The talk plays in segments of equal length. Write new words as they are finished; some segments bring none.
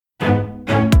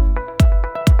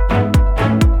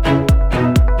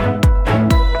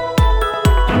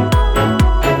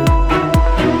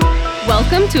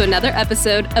to another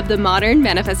episode of the Modern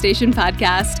Manifestation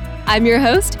Podcast. I'm your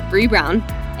host, Bree Brown,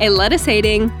 a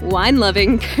lettuce-hating,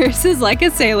 wine-loving, curses like a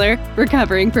sailor,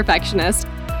 recovering perfectionist.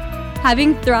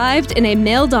 Having thrived in a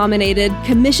male-dominated,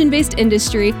 commission-based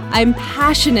industry, I'm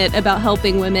passionate about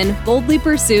helping women boldly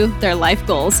pursue their life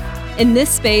goals. In this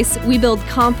space, we build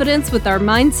confidence with our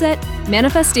mindset,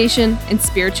 manifestation, and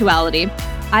spirituality.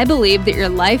 I believe that your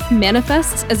life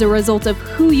manifests as a result of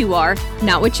who you are,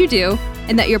 not what you do,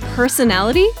 and that your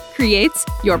personality creates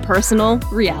your personal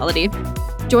reality.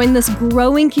 Join this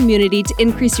growing community to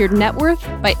increase your net worth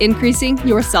by increasing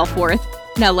your self-worth.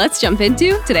 Now let's jump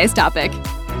into today's topic.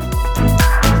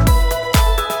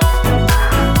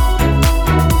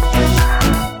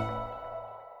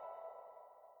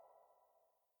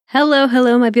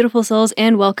 Hello, my beautiful souls,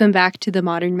 and welcome back to the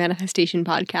Modern Manifestation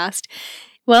Podcast.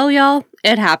 Well, y'all,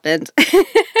 it happened.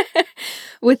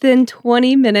 Within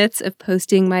 20 minutes of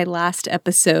posting my last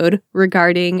episode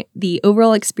regarding the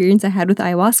overall experience I had with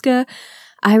ayahuasca,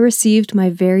 I received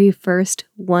my very first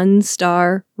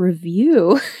 1-star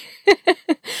review.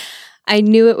 I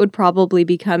knew it would probably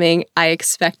be coming. I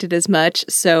expected as much.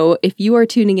 So if you are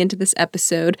tuning into this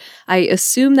episode, I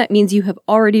assume that means you have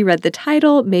already read the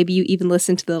title. Maybe you even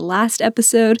listened to the last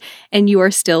episode and you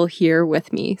are still here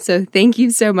with me. So thank you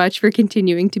so much for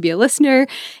continuing to be a listener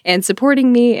and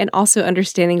supporting me and also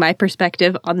understanding my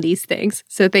perspective on these things.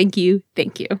 So thank you.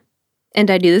 And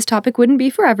I knew this topic wouldn't be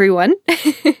for everyone.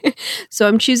 So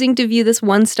I'm choosing to view this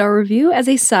 1-star review as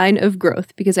a sign of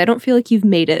growth because I don't feel like you've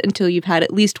made it until you've had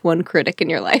at least one critic in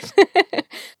your life.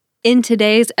 In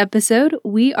today's episode,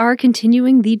 we are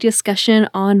continuing the discussion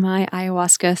on my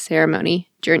ayahuasca ceremony.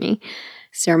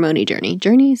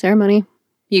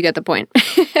 You get the point.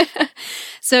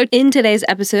 So in today's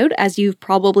episode, as you've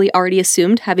probably already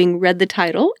assumed, having read the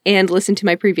title and listened to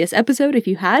my previous episode, if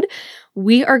you had,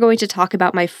 we are going to talk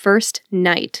about my first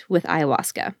night with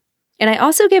ayahuasca. And I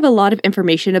also gave a lot of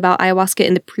information about ayahuasca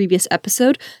in the previous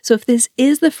episode, so if this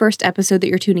is the first episode that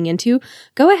you're tuning into,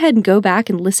 go ahead and go back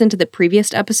and listen to the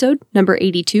previous episode, number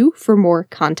 82, for more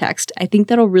context. I think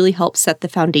that'll really help set the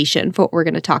foundation for what we're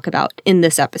going to talk about in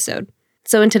this episode.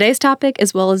 So in today's topic,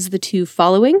 as well as the two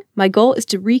following, my goal is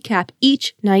to recap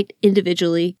each night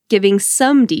individually, giving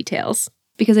some details,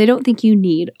 because I don't think you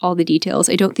need all the details.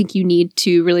 I don't think you need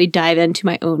to really dive into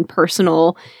my own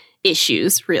personal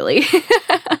issues, really.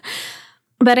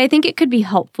 But I think it could be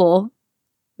helpful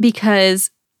because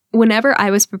whenever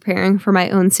I was preparing for my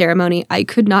own ceremony, I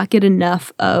could not get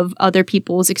enough of other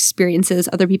people's experiences,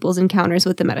 other people's encounters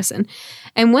with the medicine.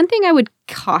 And one thing I would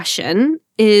caution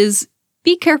is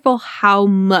be careful how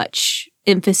much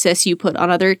emphasis you put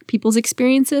on other people's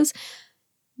experiences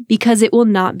because it will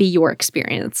not be your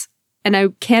experience. And I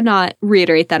cannot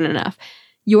reiterate that enough.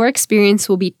 Your experience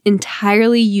will be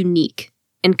entirely unique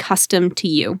and custom to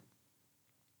you.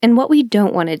 And what we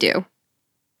don't want to do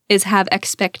is have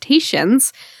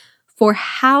expectations for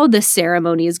how the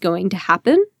ceremony is going to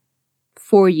happen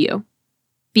for you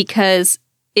because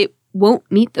it won't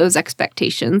meet those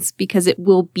expectations because it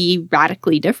will be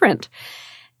radically different.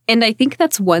 And I think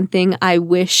that's one thing I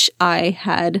wish I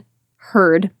had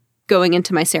heard going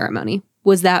into my ceremony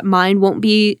was that mine won't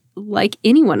be like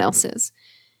anyone else's.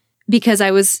 Because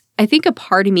I think a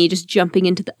part of me just jumping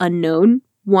into the unknown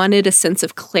wanted a sense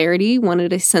of clarity,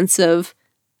 wanted a sense of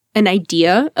an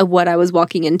idea of what I was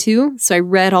walking into. So I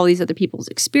read all these other people's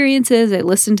experiences. I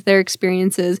listened to their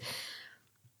experiences.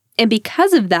 And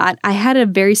because of that, I had a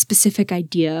very specific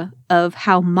idea of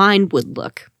how mine would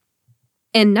look.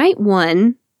 And night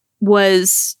one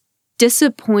was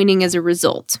disappointing as a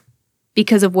result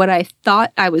because of what I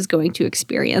thought I was going to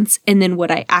experience and then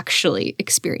what I actually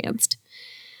experienced.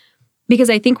 Because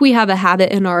I think we have a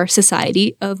habit in our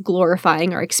society of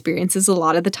glorifying our experiences a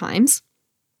lot of the times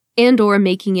and or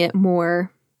making it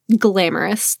more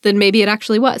glamorous than maybe it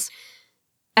actually was.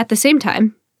 At the same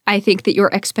time, I think that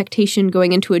your expectation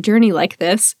going into a journey like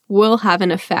this will have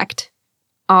an effect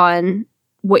on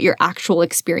what your actual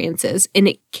experience is. And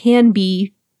it can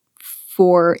be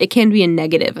a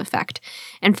negative effect.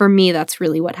 And for me, that's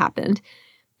really what happened.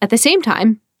 At the same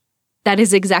time, that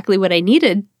is exactly what I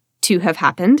needed to have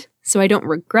happened. So I don't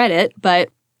regret it, but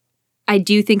I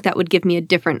do think that would give me a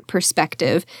different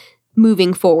perspective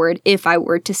moving forward. If I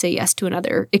were to say yes to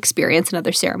another experience,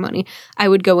 another ceremony, I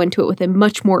would go into it with a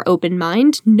much more open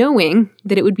mind, knowing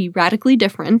that it would be radically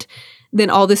different than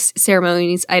all the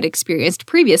ceremonies I'd experienced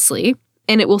previously.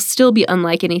 And it will still be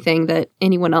unlike anything that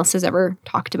anyone else has ever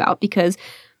talked about because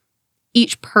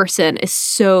each person is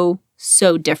so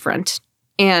different.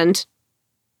 And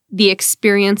the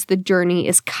experience, the journey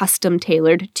is custom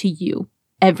tailored to you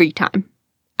every time.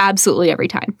 absolutely every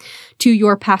time, to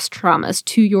your past traumas,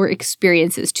 to your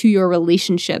experiences, to your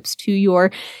relationships, to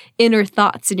your inner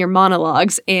thoughts and your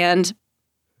monologues, and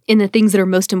in the things that are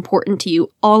most important to you.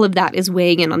 All of that is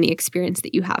weighing in on the experience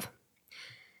that you have.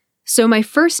 So my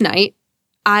first night,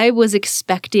 I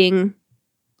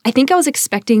think I was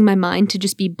expecting my mind to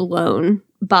just be blown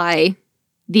by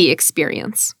the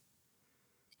experience.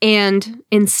 And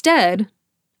instead,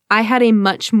 I had a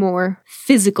much more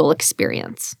physical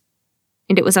experience,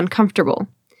 and it was uncomfortable.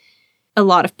 A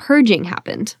lot of purging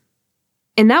happened.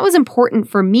 And that was important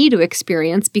for me to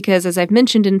experience because, as I've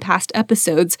mentioned in past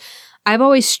episodes, I've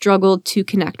always struggled to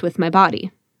connect with my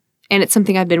body. And it's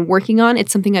something I've been working on.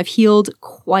 It's something I've healed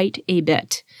quite a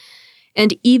bit.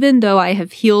 And even though I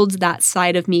have healed that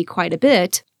side of me quite a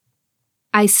bit,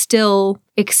 I still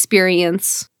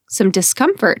experience some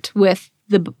discomfort with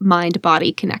the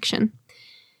mind-body connection.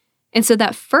 And so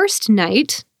that first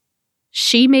night,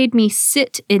 she made me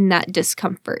sit in that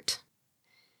discomfort.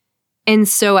 And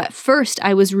so at first,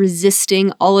 I was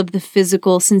resisting all of the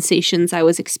physical sensations I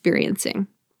was experiencing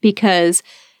because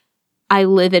I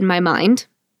live in my mind,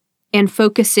 and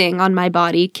focusing on my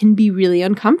body can be really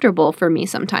uncomfortable for me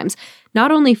sometimes.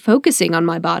 Not only focusing on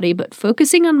my body, but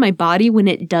focusing on my body when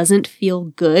it doesn't feel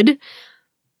good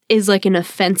is like an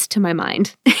offense to my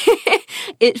mind.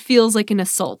 It feels like an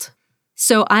assault.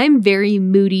 So I'm very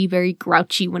moody, very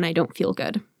grouchy when I don't feel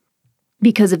good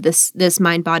because of this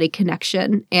mind-body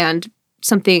connection and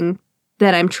something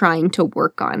that I'm trying to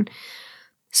work on.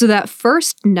 So that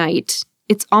first night,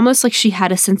 it's almost like she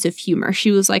had a sense of humor.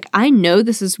 She was like, I know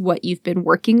this is what you've been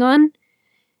working on,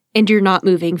 and you're not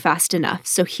moving fast enough.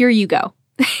 So here you go.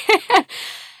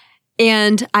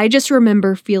 And I just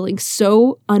remember feeling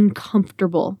so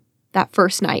uncomfortable that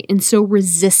first night and so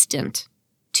resistant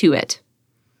to it.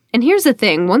 And here's the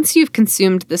thing, once you've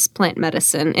consumed this plant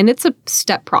medicine, and it's a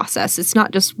step process, it's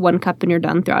not just 1 cup and you're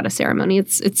done throughout a ceremony,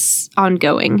 it's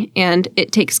ongoing, and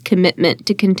it takes commitment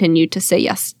to continue to say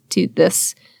yes to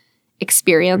this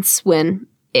experience when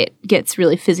it gets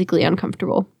really physically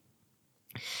uncomfortable.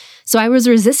 So I was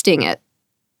resisting it.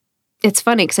 It's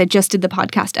funny because I just did the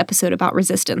podcast episode about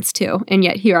resistance too, and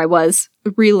yet here I was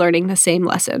relearning the same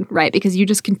lesson, right? Because you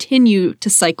just continue to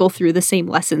cycle through the same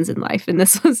lessons in life, and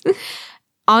this was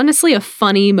honestly a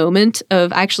funny moment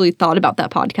of I actually thought about that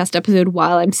podcast episode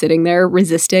while I'm sitting there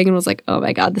resisting and was like, oh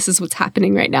my God, this is what's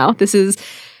happening right now. This is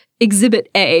exhibit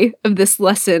A of this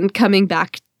lesson coming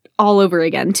back all over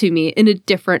again to me in a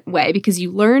different way, because you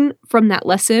learn from that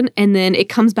lesson and then it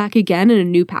comes back again in a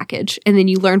new package. And then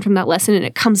you learn from that lesson and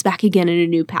it comes back again in a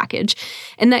new package.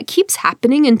 And that keeps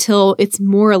happening until it's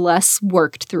more or less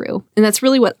worked through. And that's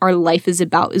really what our life is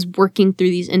about, is working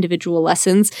through these individual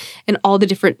lessons and all the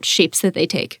different shapes that they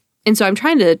take. And so I'm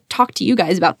trying to talk to you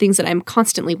guys about things that I'm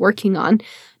constantly working on,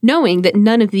 knowing that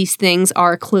none of these things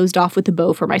are closed off with a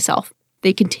bow for myself.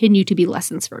 They continue to be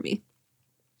lessons for me.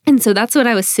 And so that's what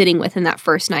I was sitting with in that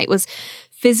first night, was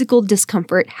physical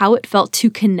discomfort, how it felt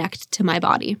to connect to my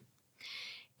body.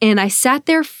 And I sat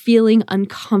there feeling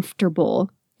uncomfortable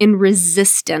and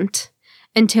resistant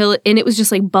and it was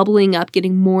just like bubbling up,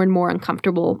 getting more and more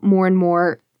uncomfortable, more and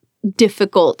more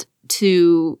difficult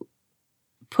to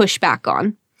push back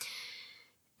on.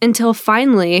 Until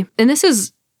finally, and this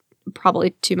is probably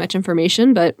too much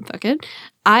information, but fuck it,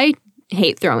 I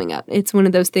hate throwing up. It's one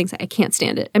of those things, I can't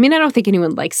stand it. I mean, I don't think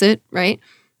anyone likes it, right?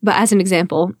 But as an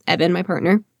example, Evan, my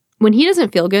partner, when he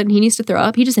doesn't feel good and he needs to throw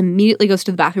up, he just immediately goes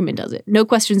to the bathroom and does it. No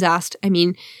questions asked. I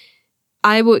mean,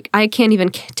 I can't even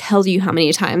tell you how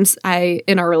many times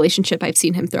in our relationship, I've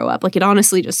seen him throw up. Like, it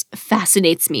honestly just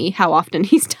fascinates me how often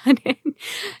he's done it.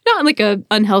 Not in like a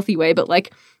unhealthy way, but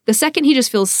like the second he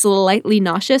just feels slightly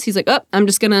nauseous, he's like, oh, I'm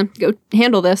just gonna go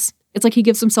handle this. It's like he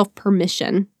gives himself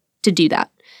permission to do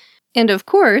that. And of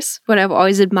course, what I've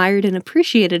always admired and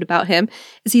appreciated about him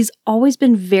is he's always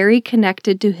been very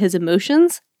connected to his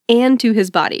emotions and to his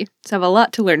body. So I have a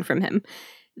lot to learn from him.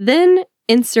 Then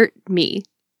insert me,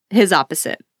 his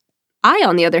opposite. I,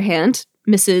 on the other hand,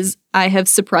 I have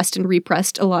suppressed and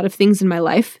repressed a lot of things in my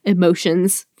life,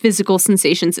 emotions, physical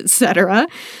sensations, etc.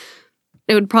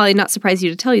 It would probably not surprise you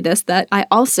to tell you this, that I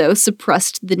also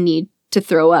suppressed the need to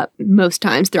throw up most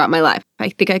times throughout my life. I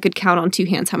think I could count on 2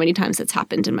 hands how many times it's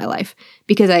happened in my life,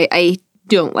 because I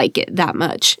don't like it that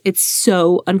much. It's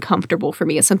so uncomfortable for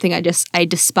me. It's something I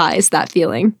despise that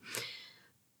feeling.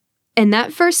 And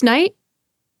that first night,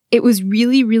 it was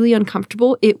really, really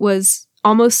uncomfortable. It was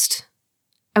almost,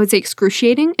 I would say,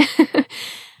 excruciating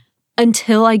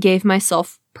until I gave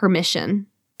myself permission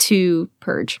to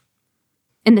purge.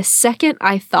 And the second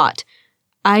I thought,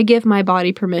 I give my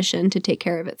body permission to take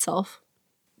care of itself,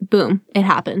 boom, it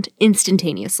happened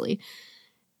instantaneously.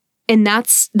 And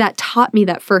that taught me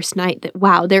that first night that,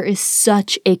 wow, there is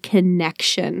such a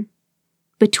connection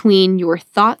between your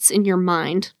thoughts in your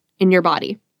mind and your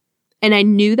body. And I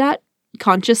knew that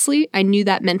consciously, I knew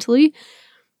that mentally,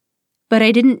 but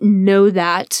I didn't know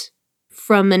that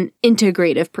from an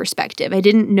integrative perspective. I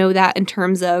didn't know that in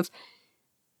terms of,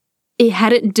 it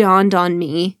hadn't dawned on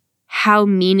me how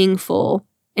meaningful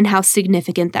and how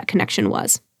significant that connection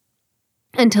was.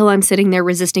 Until I'm sitting there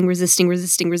resisting,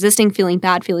 feeling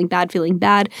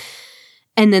bad.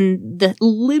 And then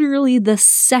literally the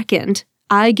second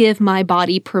I give my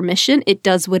body permission, it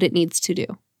does what it needs to do.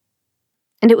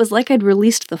 And it was like I'd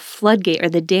released the floodgate or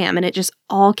the dam, and it just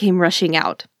all came rushing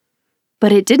out.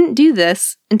 But it didn't do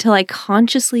this until I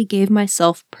consciously gave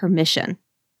myself permission.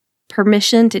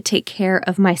 Permission to take care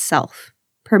of myself.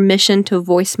 Permission to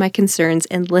voice my concerns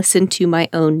and listen to my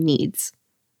own needs.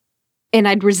 And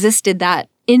I'd resisted that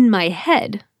in my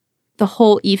head the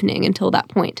whole evening until that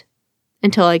point,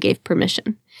 until I gave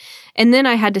permission. And then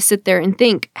I had to sit there and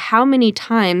think, how many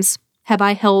times have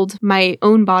I held my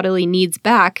own bodily needs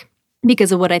back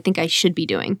because of what I think I should be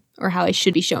doing or how I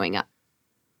should be showing up?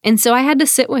 And so I had to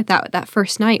sit with that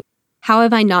first night. How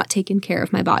have I not taken care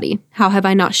of my body? How have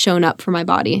I not shown up for my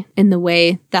body in the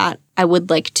way that I would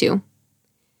like to?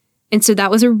 And so that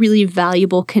was a really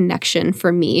valuable connection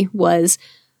for me, was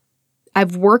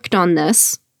I've worked on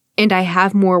this and I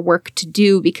have more work to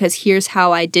do because here's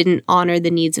how I didn't honor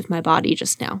the needs of my body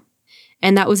just now.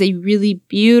 And that was a really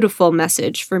beautiful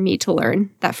message for me to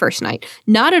learn that first night.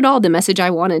 Not at all the message I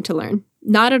wanted to learn.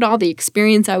 Not at all the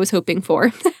experience I was hoping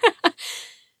for.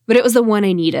 But it was the one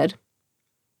I needed.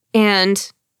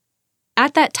 And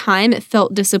at that time, it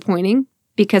felt disappointing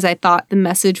because I thought the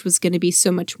message was going to be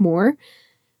so much more.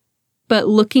 But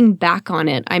looking back on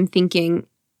it, I'm thinking,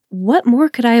 what more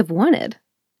could I have wanted?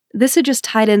 This had just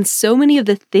tied in so many of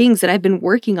the things that I've been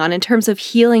working on in terms of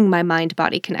healing my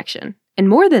mind-body connection. And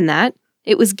more than that,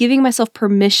 it was giving myself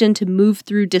permission to move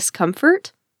through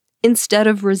discomfort instead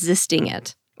of resisting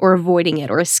it or avoiding it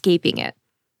or escaping it.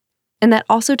 And that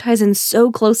also ties in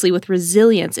so closely with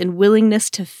resilience and willingness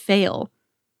to fail,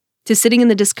 to sitting in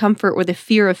the discomfort or the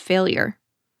fear of failure.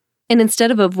 And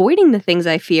instead of avoiding the things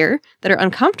I fear that are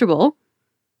uncomfortable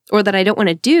or that I don't want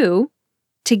to do,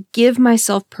 to give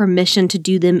myself permission to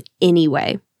do them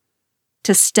anyway,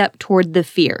 to step toward the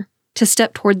fear, to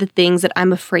step toward the things that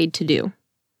I'm afraid to do.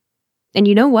 And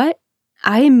you know what?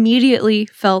 I immediately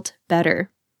felt better.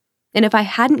 And if I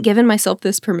hadn't given myself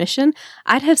this permission,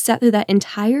 I'd have sat through that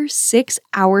entire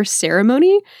 6-hour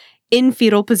ceremony in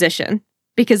fetal position,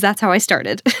 because that's how I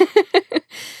started.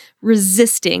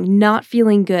 Resisting, not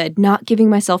feeling good, not giving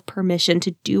myself permission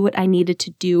to do what I needed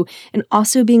to do, and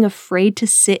also being afraid to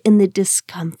sit in the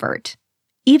discomfort.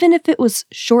 Even if it was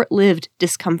short-lived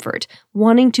discomfort,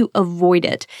 wanting to avoid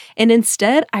it, and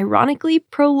instead, ironically,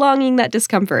 prolonging that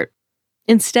discomfort.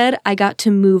 Instead, I got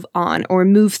to move on, or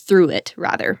move through it,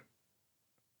 rather.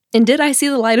 And did I see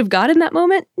the light of God in that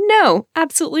moment? No,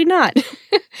 absolutely not.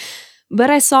 But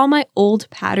I saw my old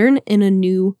pattern in a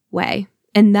new way,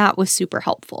 and that was super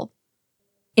helpful.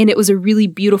 And it was a really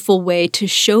beautiful way to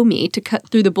show me, to cut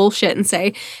through the bullshit and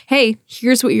say, hey,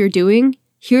 here's what you're doing.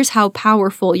 Here's how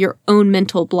powerful your own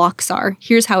mental blocks are.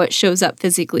 Here's how it shows up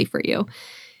physically for you.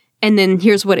 And then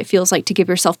here's what it feels like to give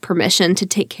yourself permission to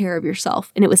take care of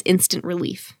yourself. And it was instant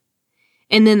relief.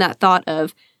 And then that thought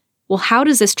of, well, how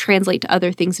does this translate to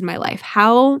other things in my life?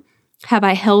 How have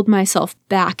I held myself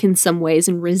back in some ways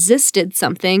and resisted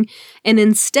something, and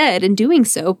instead, in doing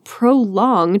so,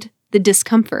 prolonged the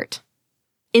discomfort?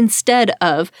 Instead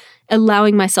of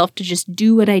allowing myself to just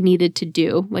do what I needed to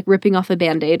do, like ripping off a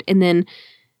Band-Aid, and then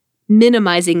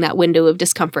minimizing that window of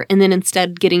discomfort, and then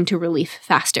instead getting to relief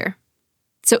faster.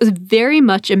 So it was very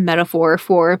much a metaphor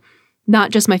for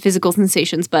not just my physical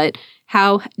sensations, but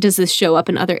how does this show up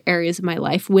in other areas of my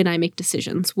life when I make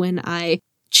decisions, when I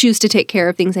choose to take care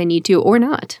of things I need to or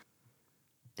not.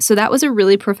 So that was a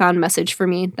really profound message for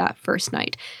me that first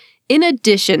night. In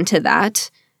addition to that,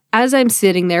 as I'm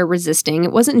sitting there resisting,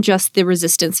 it wasn't just the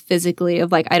resistance physically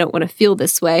of like, I don't want to feel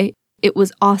this way. It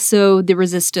was also the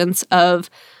resistance of,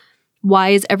 why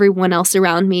is everyone else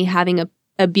around me having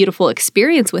a beautiful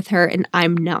experience with her and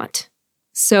I'm not?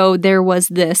 So there was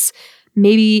this,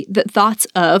 maybe the thoughts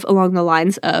of, along the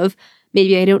lines of,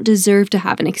 maybe I don't deserve to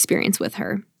have an experience with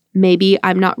her. Maybe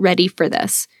I'm not ready for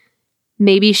this.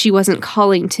 Maybe she wasn't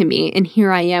calling to me and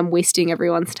here I am wasting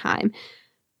everyone's time.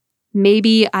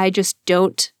 Maybe I just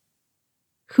don't,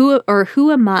 who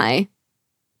am I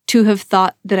to have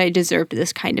thought that I deserved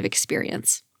this kind of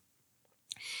experience?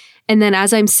 And then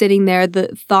as I'm sitting there, the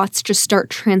thoughts just start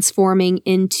transforming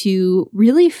into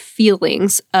really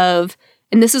feelings of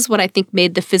And this is what I think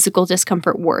made the physical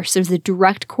discomfort worse. There's a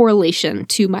direct correlation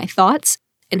to my thoughts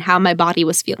and how my body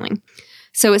was feeling.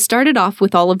 So it started off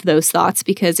with all of those thoughts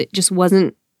because it just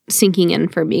wasn't sinking in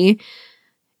for me.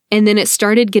 And then it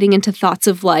started getting into thoughts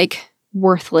of like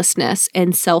worthlessness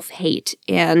and self-hate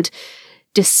and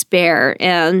despair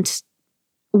and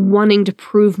wanting to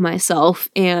prove myself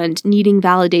and needing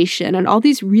validation and all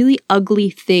these really ugly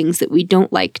things that we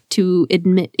don't like to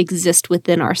admit exist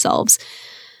within ourselves.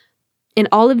 And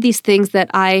all of these things that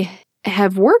I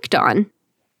have worked on,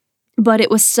 but it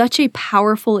was such a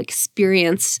powerful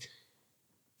experience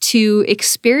to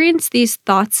experience these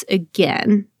thoughts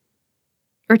again,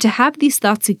 or to have these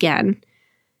thoughts again,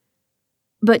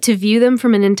 but to view them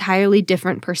from an entirely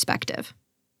different perspective.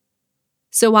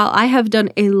 So while I have done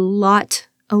a lot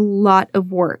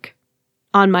of work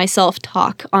on my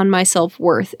self-talk, on my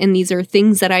self-worth, and these are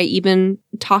things that I even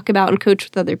talk about and coach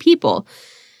with other people,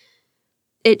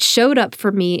 it showed up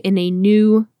for me in a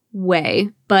new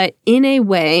way, but in a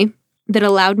way that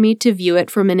allowed me to view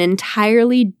it from an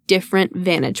entirely different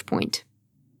vantage point.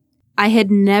 I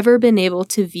had never been able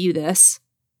to view this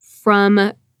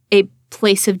from a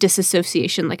place of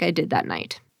disassociation like I did that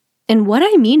night. And what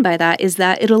I mean by that is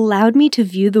that it allowed me to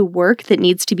view the work that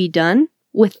needs to be done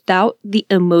without the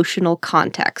emotional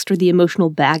context or the emotional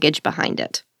baggage behind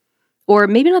it. Or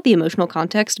maybe not the emotional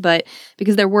context, but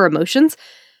because there were emotions,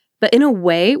 but in a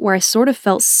way where I sort of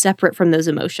felt separate from those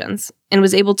emotions and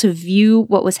was able to view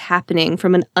what was happening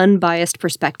from an unbiased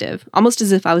perspective, almost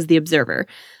as if I was the observer.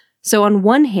 So on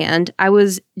one hand, I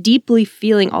was deeply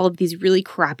feeling all of these really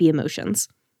crappy emotions.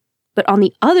 But on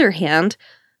the other hand,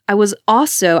 I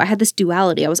had this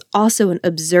duality. I was also an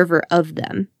observer of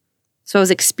them. So I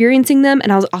was experiencing them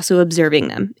and I was also observing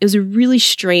them. It was a really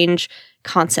strange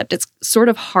concept. It's sort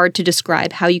of hard to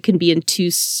describe how you can be in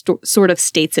two sort of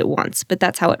states at once, but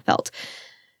that's how it felt.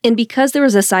 And because there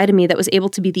was a side of me that was able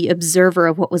to be the observer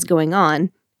of what was going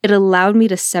on, it allowed me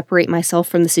to separate myself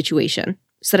from the situation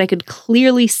so that I could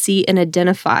clearly see and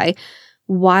identify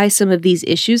why some of these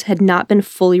issues had not been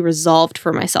fully resolved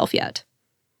for myself yet,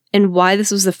 and why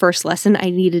this was the first lesson I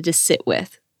needed to sit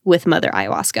with Mother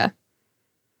Ayahuasca.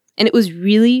 And it was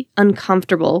really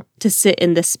uncomfortable to sit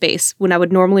in this space when I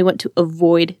would normally want to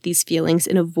avoid these feelings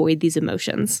and avoid these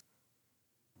emotions.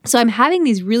 So I'm having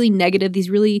these really negative, these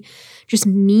really just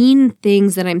mean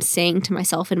things that I'm saying to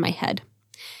myself in my head.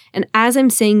 And as I'm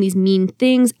saying these mean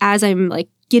things, as I'm like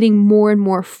getting more and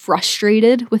more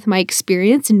frustrated with my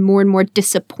experience and more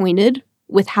disappointed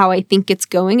with how I think it's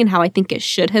going and how I think it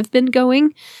should have been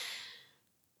going,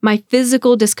 my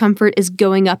physical discomfort is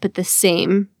going up at the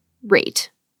same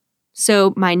rate.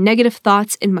 So my negative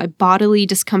thoughts and my bodily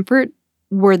discomfort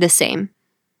were the same.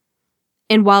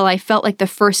 And while I felt like the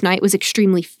first night was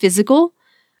extremely physical,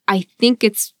 I think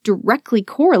it's directly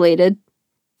correlated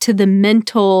to the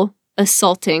mental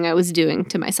assaulting I was doing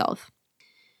to myself.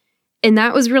 And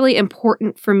that was really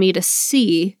important for me to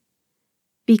see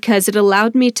because it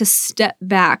allowed me to step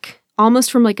back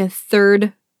almost from like a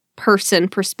third person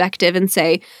perspective and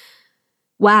say,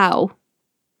 wow,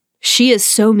 she is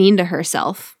so mean to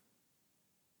herself.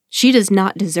 She does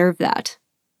not deserve that.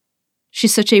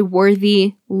 She's such a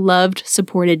worthy, loved,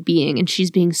 supported being, and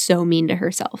she's being so mean to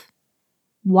herself.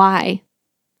 Why?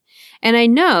 And I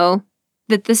know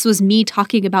that this was me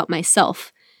talking about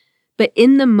myself, but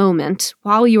in the moment,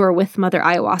 while you are with Mother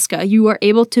Ayahuasca, you are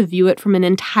able to view it from an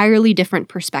entirely different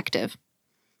perspective,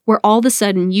 where all of a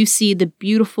sudden you see the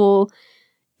beautiful,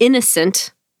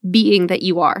 innocent being that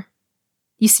you are.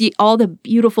 You see all the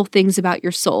beautiful things about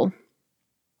your soul.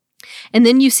 And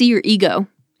then you see your ego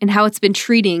and how it's been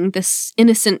treating this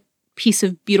innocent piece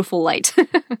of beautiful light.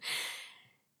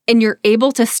 And you're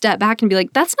able to step back and be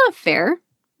like, that's not fair.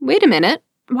 Wait a minute.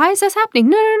 Why is this happening?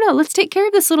 No. Let's take care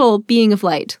of this little being of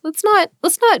light. Let's not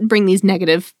bring this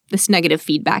negative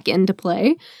feedback into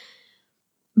play.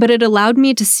 But it allowed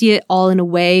me to see it all in a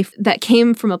way that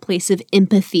came from a place of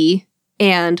empathy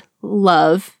and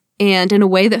love, and in a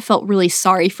way that felt really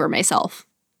sorry for myself.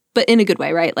 But in a good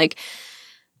way, right? Like,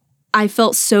 I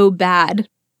felt so bad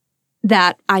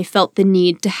that I felt the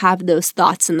need to have those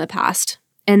thoughts in the past,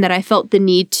 and that I felt the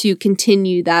need to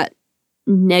continue that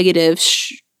negative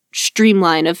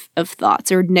streamline of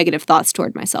thoughts or negative thoughts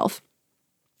toward myself.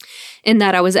 And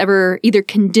that I was ever either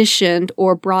conditioned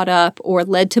or brought up or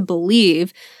led to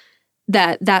believe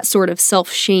that sort of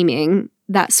self-shaming,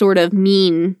 that sort of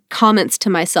mean comments to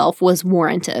myself was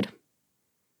warranted.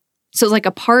 So it's like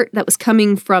a part that was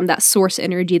coming from that source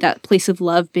energy, that place of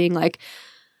love, being like,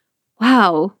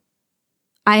 wow,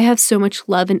 I have so much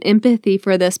love and empathy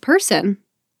for this person.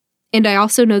 And I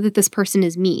also know that this person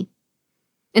is me.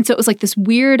 And so it was like this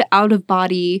weird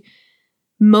out-of-body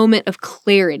moment of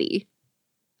clarity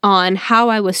on how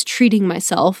I was treating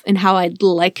myself and how I'd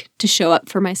like to show up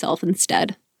for myself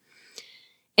instead.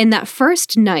 And that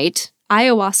first night,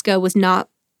 ayahuasca was not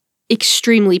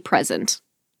extremely present.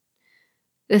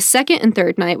 The second and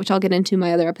third night, which I'll get into in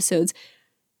my other episodes,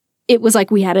 it was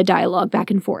like we had a dialogue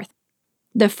back and forth.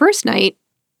 The first night,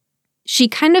 she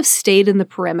kind of stayed in the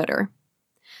perimeter.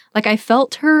 Like I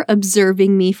felt her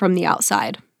observing me from the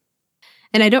outside.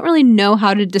 And I don't really know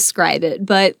how to describe it,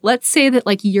 but let's say that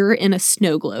like you're in a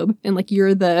snow globe and like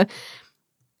you're the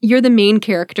main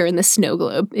character in the snow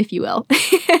globe, if you will.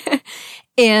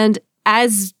 And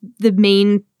as the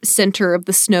main center of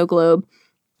the snow globe,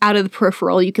 out of the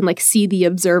peripheral, you can like see the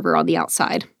observer on the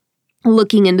outside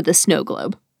looking into the snow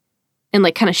globe and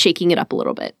like kind of shaking it up a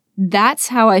little bit. That's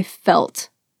how I felt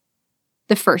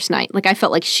the first night. Like I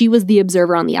felt like she was the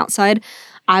observer on the outside.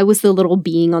 I was the little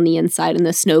being on the inside in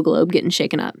the snow globe getting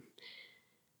shaken up.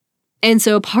 And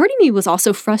so part of me was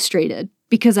also frustrated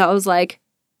because I was like,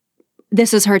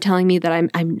 this is her telling me that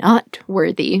I'm not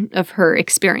worthy of her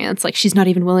experience. Like she's not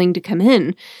even willing to come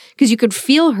in because you could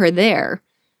feel her there,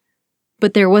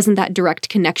 but there wasn't that direct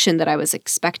connection that I was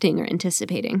expecting or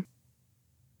anticipating.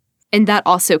 And that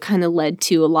also kind of led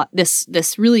to a lot, this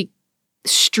really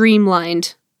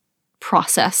streamlined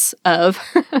process of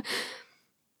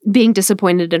being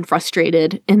disappointed and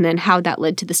frustrated, and then how that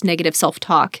led to this negative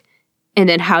self-talk, and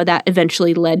then how that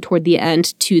eventually led toward the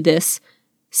end to this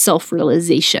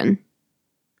self-realization.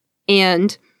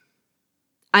 And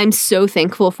I'm so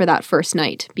thankful for that first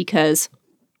night because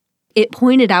it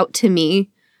pointed out to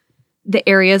me the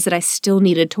areas that I still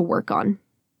needed to work on.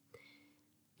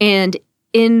 And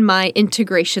in my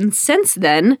integration since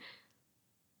then,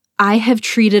 I have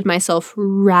treated myself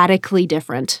radically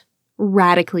different.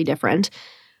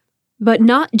 But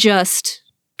not just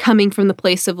coming from the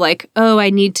place of like, oh, I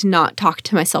need to not talk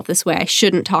to myself this way. I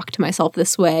shouldn't talk to myself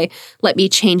this way. Let me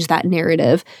change that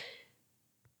narrative.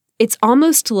 It's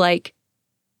almost like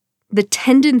the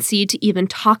tendency to even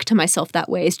talk to myself that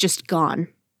way is just gone.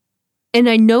 And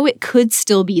I know it could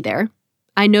still be there.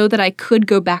 I know that I could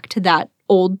go back to that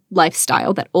old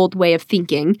lifestyle, that old way of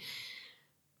thinking,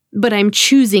 but I'm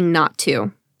choosing not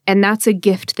to. And that's a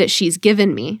gift that she's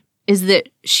given me, is that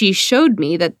she showed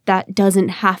me that that doesn't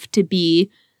have to be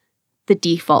the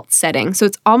default setting. So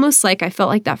it's almost like I felt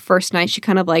like that first night she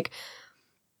kind of like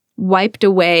wiped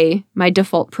away my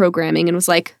default programming and was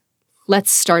like,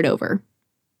 let's start over.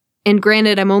 And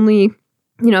granted,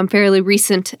 I'm fairly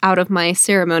recent out of my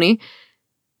ceremony,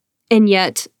 and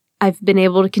yet I've been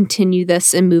able to continue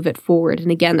this and move it forward. And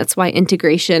again, that's why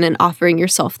integration and offering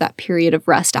yourself that period of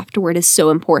rest afterward is so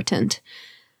important.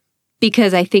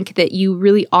 Because I think that you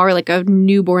really are like a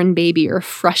newborn baby or a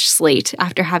fresh slate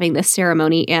after having this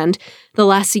ceremony. And the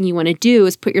last thing you want to do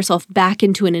is put yourself back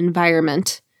into an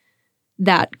environment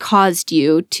that caused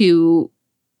you to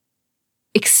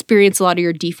experience a lot of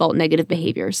your default negative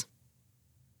behaviors.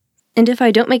 And if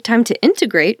I don't make time to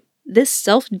integrate, this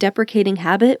self-deprecating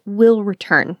habit will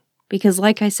return. Because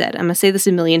like I said, I'm going to say this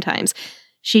a million times,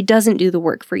 she doesn't do the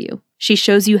work for you. She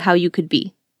shows you how you could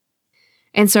be.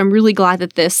 And so I'm really glad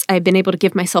that I've been able to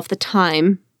give myself the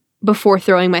time before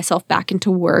throwing myself back into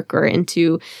work or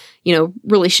into,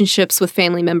 relationships with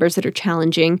family members that are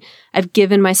challenging. I've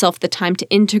given myself the time to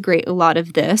integrate a lot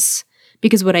of this,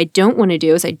 because what I don't want to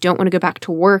do is I don't want to go back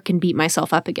to work and beat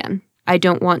myself up again. I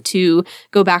don't want to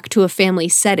go back to a family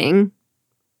setting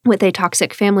with a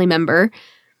toxic family member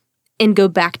and go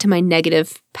back to my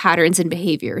negative patterns and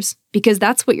behaviors, because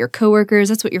that's what your coworkers,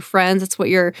 that's what your friends, that's what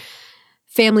your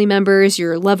family members,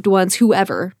 your loved ones,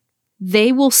 whoever,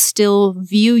 they will still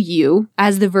view you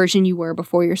as the version you were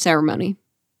before your ceremony.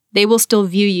 They will still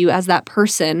view you as that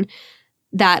person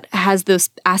that has those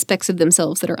aspects of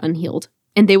themselves that are unhealed.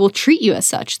 And they will treat you as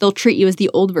such. They'll treat you as the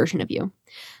old version of you.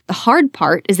 The hard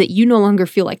part is that you no longer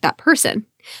feel like that person.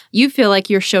 You feel like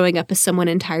you're showing up as someone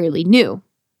entirely new.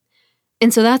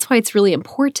 And so that's why it's really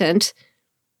important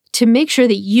to make sure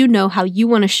that you know how you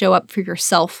want to show up for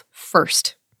yourself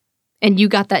first. And you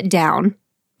got that down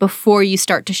before you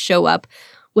start to show up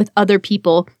with other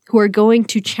people who are going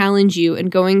to challenge you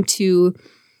and going to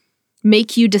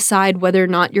make you decide whether or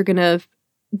not you're going to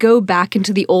go back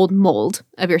into the old mold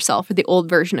of yourself or the old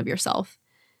version of yourself.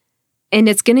 And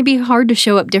it's going to be hard to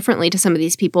show up differently to some of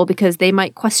these people because they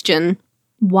might question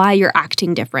why you're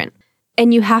acting different.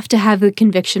 And you have to have the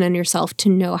conviction in yourself to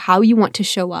know how you want to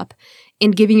show up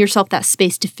and giving yourself that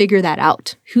space to figure that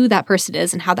out, who that person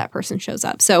is and how that person shows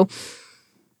up. So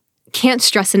can't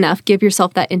stress enough, give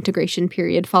yourself that integration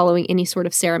period following any sort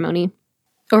of ceremony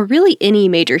or really any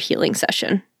major healing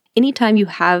session. Anytime you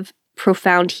have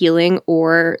profound healing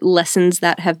or lessons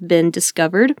that have been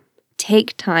discovered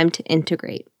take time to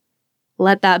integrate.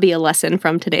 Let that be a lesson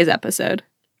from today's episode.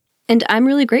 And I'm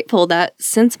really grateful that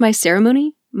since my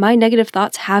ceremony, my negative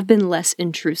thoughts have been less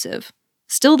intrusive.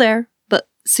 Still there, but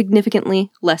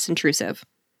significantly less intrusive.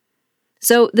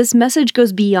 So this message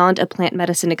goes beyond a plant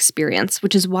medicine experience,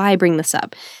 which is why I bring this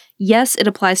up. Yes, it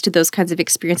applies to those kinds of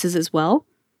experiences as well,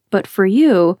 but for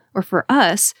you, or for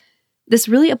us, this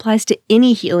really applies to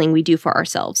any healing we do for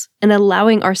ourselves and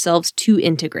allowing ourselves to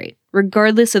integrate,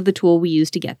 regardless of the tool we use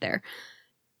to get there.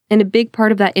 And a big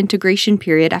part of that integration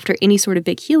period after any sort of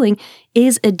big healing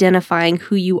is identifying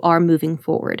who you are moving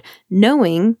forward,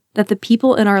 knowing that the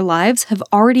people in our lives have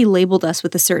already labeled us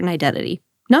with a certain identity.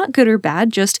 Not good or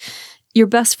bad, just your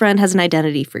best friend has an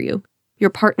identity for you.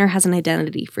 Your partner has an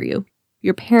identity for you.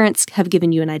 Your parents have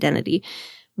given you an identity.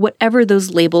 Whatever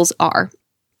those labels are.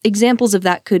 Examples of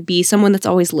that could be someone that's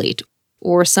always late,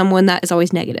 or someone that is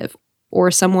always negative,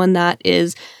 or someone that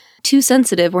is too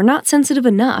sensitive or not sensitive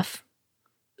enough.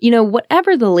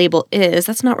 Whatever the label is,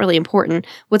 that's not really important.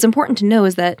 What's important to know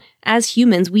is that as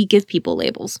humans, we give people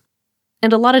labels.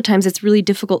 And a lot of times it's really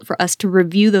difficult for us to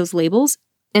review those labels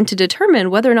and to determine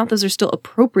whether or not those are still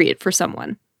appropriate for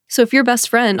someone. So if your best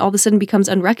friend all of a sudden becomes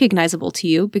unrecognizable to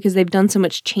you because they've done so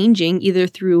much changing, either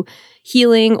through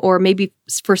healing or maybe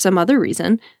for some other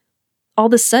reason, all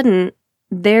of a sudden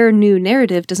their new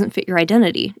narrative doesn't fit your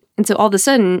identity. And so all of a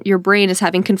sudden your brain is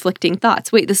having conflicting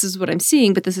thoughts. Wait, this is what I'm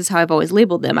seeing, but this is how I've always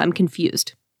labeled them. I'm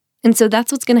confused. And so that's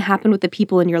what's going to happen with the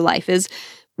people in your life is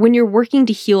when you're working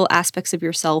to heal aspects of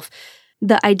yourself,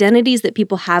 the identities that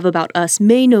people have about us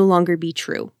may no longer be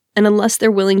true. And unless they're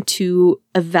willing to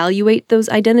evaluate those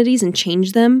identities and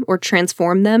change them or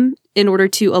transform them in order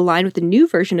to align with the new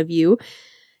version of you,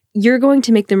 you're going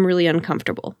to make them really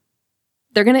uncomfortable.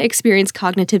 They're going to experience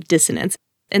cognitive dissonance,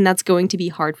 and that's going to be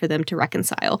hard for them to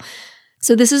reconcile.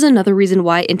 So this is another reason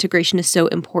why integration is so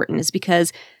important, is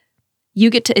because you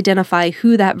get to identify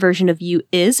who that version of you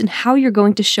is and how you're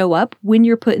going to show up when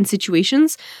you're put in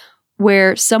situations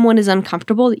where someone is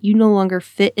uncomfortable that you no longer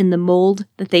fit in the mold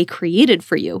that they created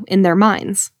for you in their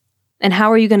minds. And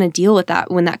how are you going to deal with that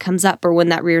when that comes up or when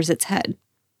that rears its head?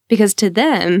 Because to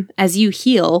them, as you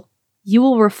heal, you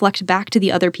will reflect back to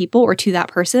the other people or to that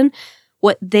person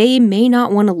what they may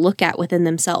not want to look at within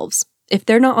themselves. If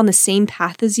they're not on the same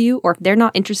path as you, or if they're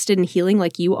not interested in healing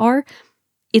like you are,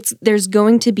 there's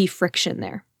going to be friction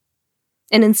there.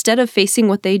 And instead of facing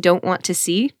what they don't want to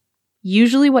see,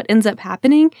 usually what ends up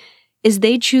happening is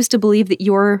they choose to believe that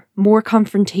you're more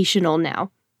confrontational now.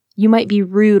 You might be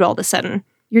rude all of a sudden.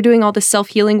 You're doing all this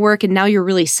self-healing work and now you're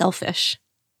really selfish.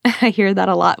 I hear that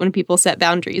a lot when people set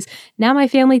boundaries. Now my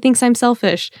family thinks I'm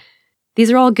selfish. These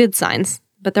are all good signs,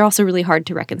 but they're also really hard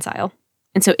to reconcile.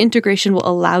 And so integration will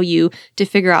allow you to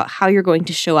figure out how you're going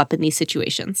to show up in these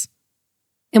situations.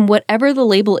 And whatever the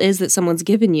label is that someone's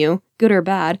given you, good or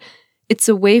bad, it's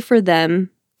a way for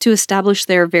them to establish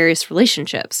their various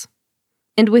relationships.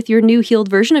 And with your new healed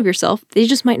version of yourself, they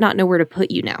just might not know where to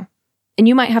put you now. And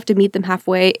you might have to meet them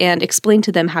halfway and explain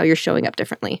to them how you're showing up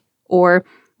differently or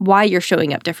why you're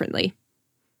showing up differently.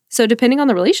 So depending on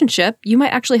the relationship, you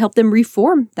might actually help them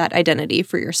reform that identity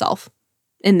for yourself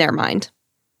in their mind.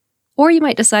 Or you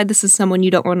might decide this is someone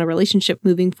you don't want a relationship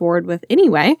moving forward with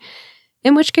anyway,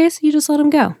 in which case you just let them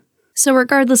go. So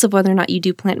regardless of whether or not you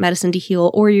do plant medicine to heal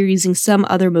or you're using some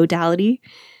other modality,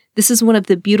 this is one of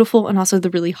the beautiful and also the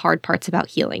really hard parts about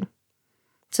healing.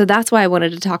 So that's why I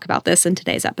wanted to talk about this in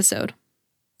today's episode.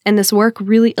 And this work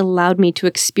really allowed me to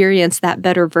experience that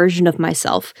better version of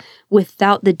myself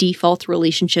without the default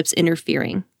relationships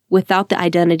interfering, without the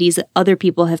identities that other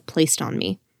people have placed on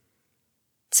me.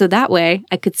 So that way,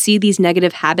 I could see these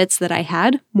negative habits that I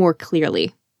had more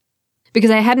clearly. Because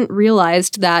I hadn't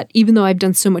realized that even though I've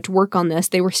done so much work on this,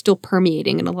 they were still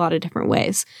permeating in a lot of different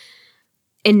ways.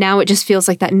 And now it just feels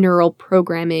like that neural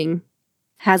programming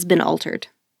has been altered,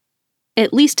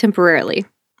 at least temporarily,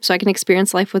 so I can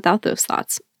experience life without those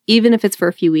thoughts, even if it's for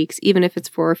a few weeks, even if it's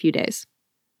for a few days.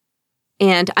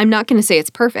 And I'm not going to say it's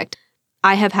perfect.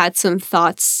 I have had some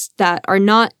thoughts that are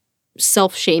not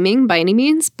self-shaming by any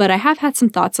means, but I have had some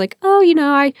thoughts like,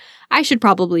 I should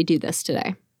probably do this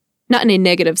today. Not in a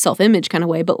negative self-image kind of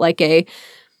way, but like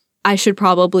I should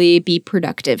probably be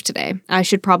productive today. I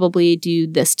should probably do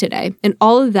this today. And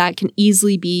all of that can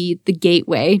easily be the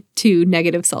gateway to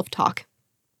negative self-talk.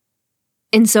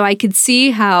 And so I could see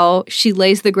how she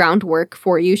lays the groundwork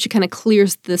for you. She kind of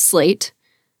clears the slate.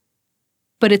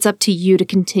 But it's up to you to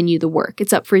continue the work.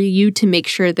 It's up for you to make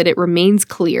sure that it remains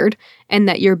cleared and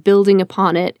that you're building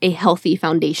upon it a healthy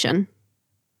foundation.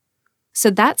 So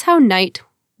that's how night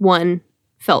 1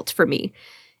 felt for me.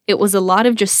 It was a lot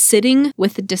of just sitting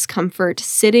with the discomfort,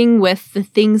 sitting with the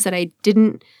things that I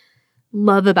didn't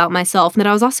love about myself and that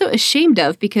I was also ashamed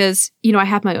of because, I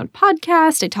have my own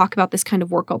podcast. I talk about this kind of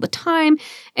work all the time.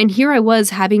 And here I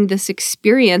was having this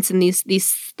experience and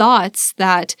these thoughts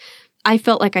that I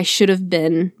felt like I should have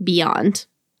been beyond.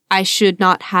 I should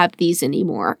not have these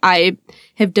anymore. I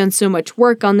have done so much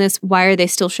work on this. Why are they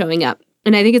still showing up?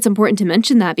 And I think it's important to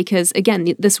mention that because,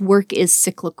 again, this work is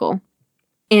cyclical.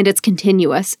 And it's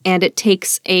continuous, and it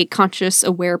takes a conscious,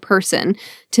 aware person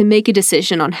to make a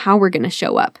decision on how we're going to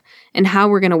show up and how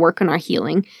we're going to work on our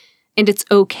healing. And it's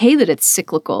okay that it's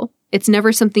cyclical. It's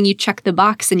never something you check the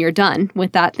box and you're done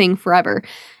with that thing forever.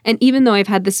 And even though I've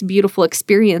had this beautiful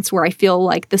experience where I feel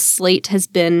like the slate has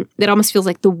been, it almost feels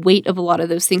like the weight of a lot of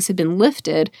those things have been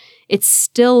lifted, it's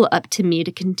still up to me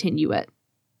to continue it.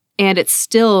 And it's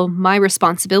still my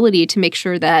responsibility to make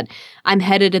sure that I'm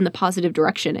headed in the positive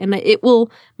direction. And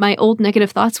my old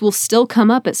negative thoughts will still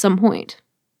come up at some point.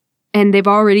 And they've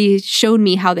already shown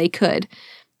me how they could.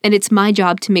 And it's my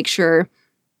job to make sure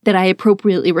that I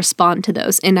appropriately respond to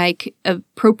those and I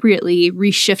appropriately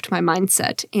reshift my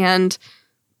mindset. And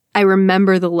I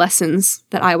remember the lessons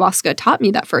that ayahuasca taught me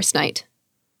that first night.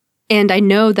 And I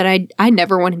know that I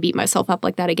never want to beat myself up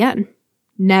like that again.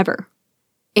 Never.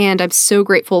 And I'm so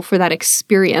grateful for that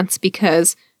experience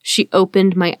because she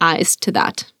opened my eyes to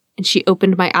that. And she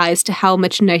opened my eyes to how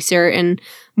much nicer and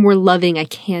more loving I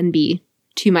can be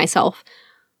to myself.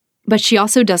 But she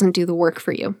also doesn't do the work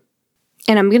for you.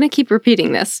 And I'm going to keep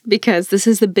repeating this because this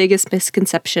is the biggest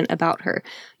misconception about her.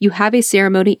 You have a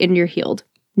ceremony and you're healed.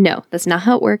 No, that's not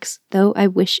how it works, though I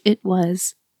wish it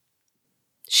was.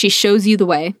 She shows you the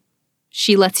way.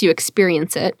 She lets you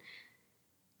experience it.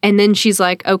 And then she's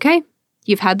like, okay,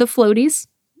 you've had the floaties.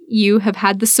 You have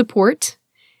had the support.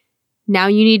 Now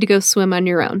you need to go swim on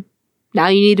your own. Now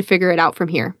you need to figure it out from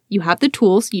here. You have the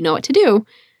tools. You know what to do.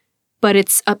 But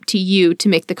it's up to you to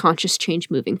make the conscious change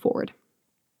moving forward.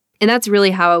 And that's really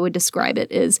how I would describe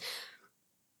it is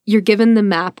you're given the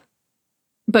map,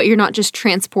 but you're not just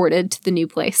transported to the new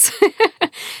place.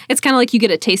 It's kind of like you get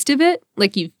a taste of it,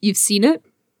 like you've seen it.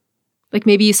 Like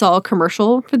maybe you saw a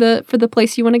commercial for the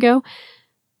place you want to go.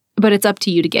 But it's up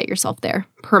to you to get yourself there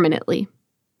permanently.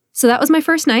 So that was my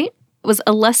first night. It was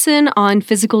a lesson on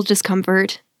physical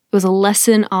discomfort. It was a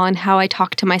lesson on how I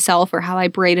talk to myself or how I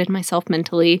braided myself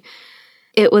mentally.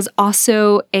 It was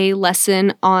also a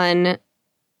lesson on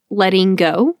letting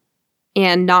go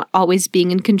and not always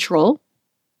being in control.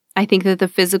 I think that the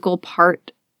physical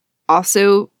part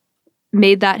also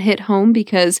made that hit home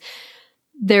because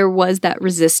there was that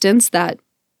resistance that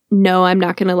no, I'm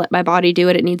not going to let my body do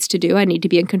what it needs to do. I need to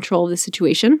be in control of the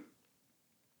situation.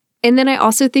 And then I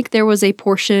also think there was a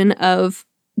portion of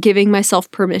giving myself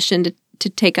permission to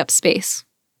take up space.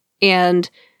 And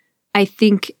I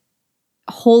think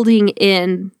holding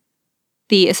in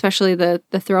especially the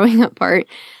throwing up part,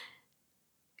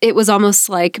 it was almost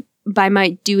like by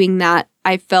my doing that,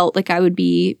 I felt like I would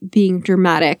be being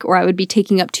dramatic or I would be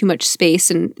taking up too much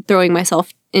space and throwing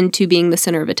myself into being the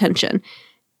center of attention.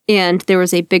 And there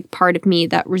was a big part of me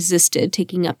that resisted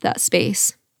taking up that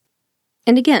space.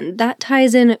 And again, that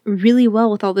ties in really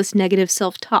well with all this negative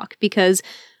self-talk because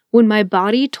when my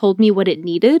body told me what it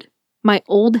needed, my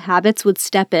old habits would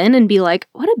step in and be like,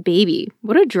 what a baby,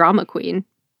 what a drama queen.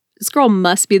 This girl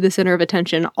must be the center of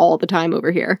attention all the time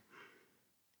over here.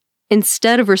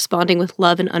 Instead of responding with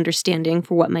love and understanding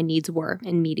for what my needs were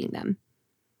and meeting them.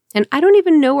 And I don't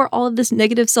even know where all of this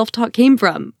negative self-talk came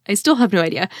from. I still have no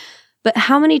idea. But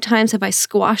how many times have I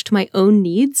squashed my own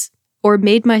needs or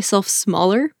made myself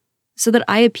smaller so that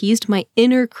I appeased my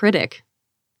inner critic,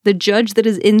 the judge that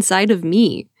is inside of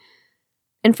me?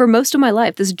 And for most of my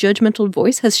life, this judgmental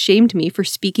voice has shamed me for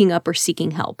speaking up or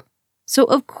seeking help. So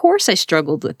of course I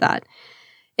struggled with that.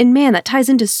 And man, that ties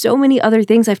into so many other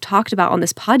things I've talked about on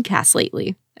this podcast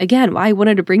lately. Again, why I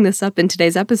wanted to bring this up in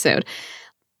today's episode.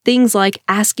 Things like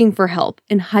asking for help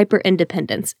and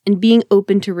hyper-independence and being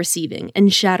open to receiving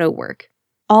and shadow work.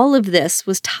 All of this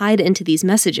was tied into these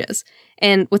messages.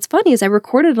 And what's funny is I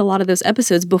recorded a lot of those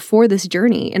episodes before this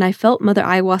journey, and I felt Mother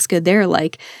Ayahuasca there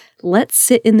like, let's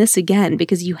sit in this again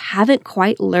because you haven't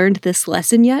quite learned this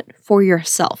lesson yet for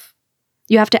yourself.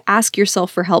 You have to ask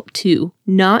yourself for help too,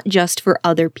 not just for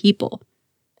other people.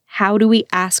 How do we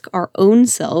ask our own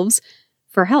selves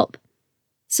for help?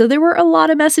 So there were a lot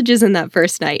of messages in that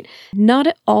first night, not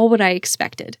at all what I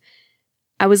expected.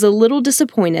 I was a little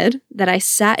disappointed that I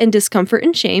sat in discomfort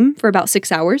and shame for about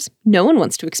 6 hours. No one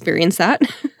wants to experience that.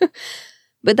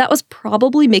 But that was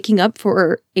probably making up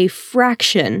for a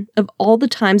fraction of all the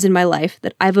times in my life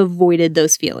that I've avoided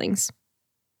those feelings.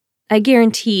 I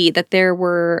guarantee that there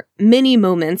were many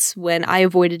moments when I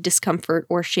avoided discomfort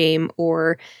or shame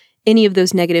or any of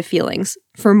those negative feelings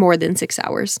for more than 6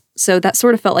 hours. So that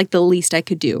sort of felt like the least I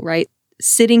could do, right?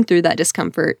 Sitting through that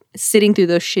discomfort, sitting through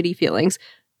those shitty feelings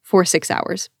for 6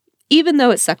 hours, even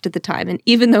though it sucked at the time and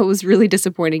even though it was really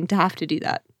disappointing to have to do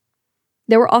that.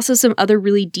 There were also some other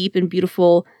really deep and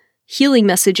beautiful healing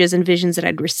messages and visions that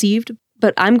I'd received,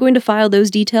 but I'm going to file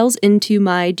those details into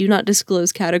my do not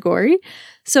disclose category.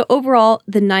 So overall,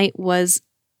 the night was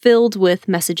filled with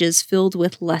messages, filled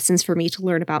with lessons for me to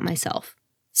learn about myself.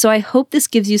 So I hope this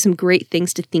gives you some great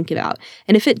things to think about.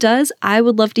 And if it does, I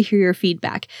would love to hear your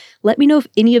feedback. Let me know if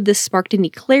any of this sparked any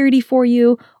clarity for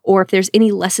you, or if there's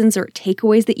any lessons or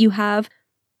takeaways that you have.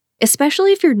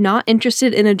 Especially if you're not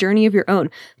interested in a journey of your own,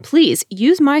 please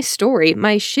use my story,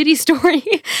 my shitty story,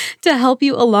 to help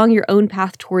you along your own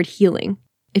path toward healing.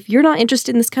 If you're not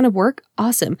interested in this kind of work,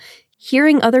 awesome.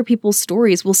 Hearing other people's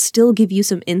stories will still give you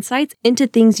some insights into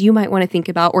things you might want to think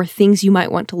about or things you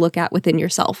might want to look at within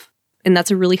yourself. And that's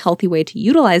a really healthy way to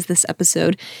utilize this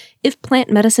episode if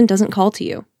plant medicine doesn't call to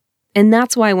you. And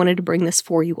that's why I wanted to bring this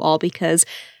for you all, because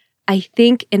I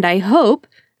think and I hope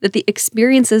that the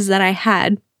experiences that I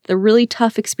had, the really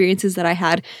tough experiences that I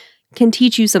had, can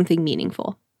teach you something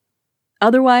meaningful.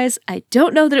 Otherwise, I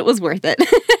don't know that it was worth it.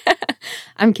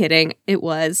 I'm kidding. It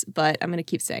was, but I'm going to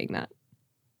keep saying that.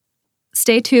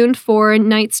 Stay tuned for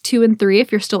nights 2 and 3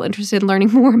 if you're still interested in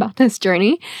learning more about this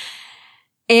journey.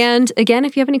 And again,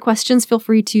 if you have any questions, feel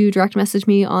free to direct message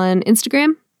me on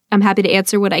Instagram. I'm happy to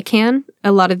answer what I can.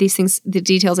 A lot of these things, the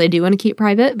details I do want to keep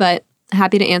private, but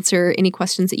happy to answer any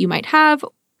questions that you might have.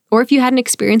 Or if you had an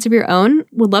experience of your own,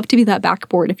 would love to be that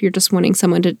backboard if you're just wanting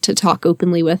someone to talk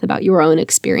openly with about your own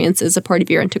experience as a part of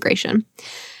your integration.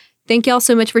 Thank y'all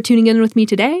so much for tuning in with me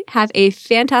today. Have a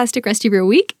fantastic rest of your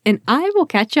week, and I will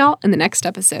catch y'all in the next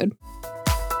episode.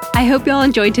 I hope y'all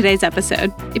enjoyed today's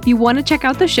episode. If you want to check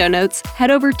out the show notes,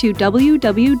 head over to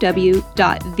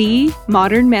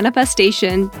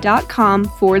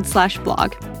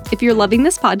www.themodernmanifestation.com/blog. If you're loving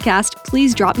this podcast,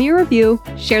 please drop me a review,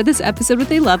 share this episode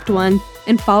with a loved one,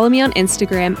 and follow me on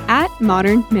Instagram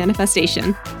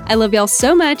 @modernmanifestation. I love y'all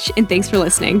so much, and thanks for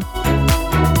listening.